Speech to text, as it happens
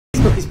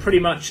is pretty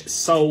much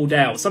sold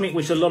out, something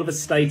which a lot of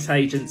estate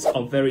agents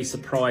are very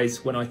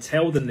surprised when I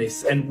tell them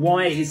this, and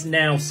why it is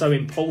now so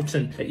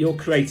important that you're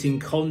creating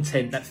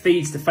content that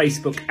feeds the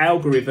Facebook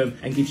algorithm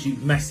and gives you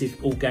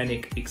massive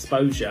organic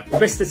exposure. The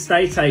best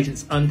estate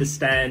agents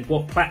understand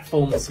what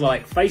platforms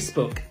like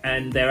Facebook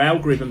and their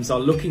algorithms are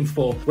looking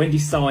for when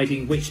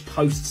deciding which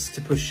posts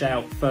to push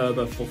out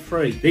further for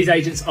free. These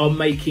agents are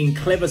making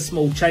clever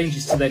small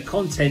changes to their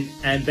content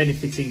and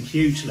benefiting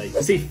hugely.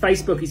 You see,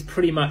 Facebook is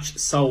pretty much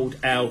sold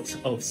out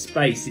of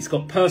space. It's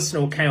got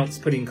personal accounts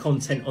putting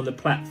content on the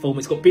platform,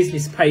 it's got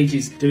business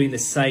pages doing the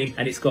same,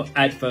 and it's got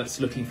adverts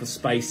looking for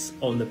space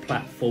on the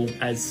platform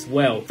as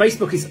well.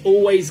 Facebook is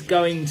always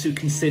going to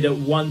consider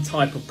one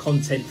type of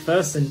content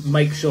first and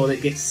make sure that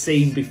it gets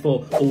seen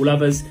before all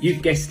others.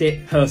 You've guessed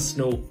it,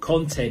 personal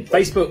content.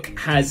 Facebook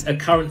has a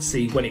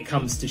currency when it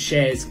comes to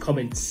shares,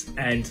 comments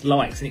and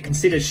likes, and it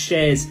considers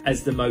shares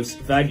as the most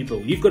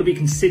valuable. You've got to be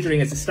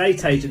considering as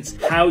estate agents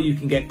how you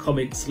can get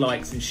comments,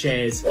 likes and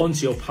shares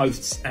onto your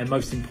posts, and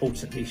most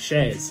importantly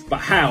shares. But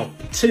how?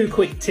 2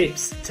 quick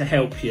tips to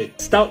help you.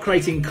 Start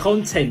creating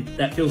content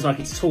that feels like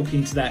it's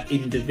talking to that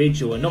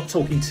individual and not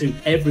talking to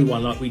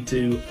everyone like we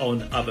do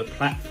on other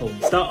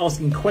platforms. Start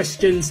asking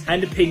questions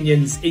and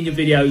opinions in your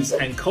videos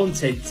and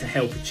content to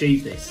help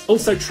achieve this.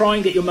 Also, try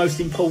and get your most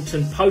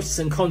important posts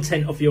and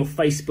content off your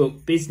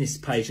Facebook business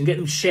page and get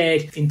them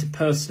shared into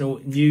personal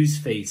news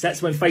feeds.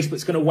 That's when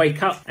Facebook's going to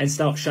wake up and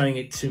start showing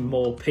it to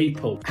more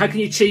people. How can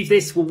you achieve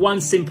this? Well,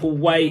 one simple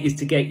way is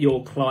to get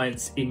your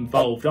clients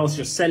involved. Ask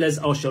your sellers,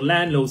 ask your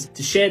landlords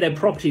to share their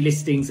property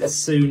listings as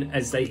soon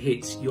as they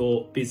hit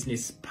your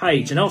business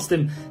page, and ask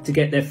them to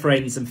get their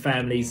friends and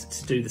families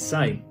to do the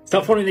same.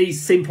 Start following these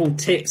simple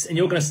tips and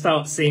you're going to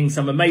start seeing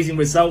some amazing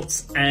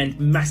results and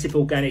massive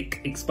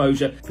organic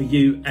exposure for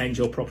you and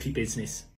your property business.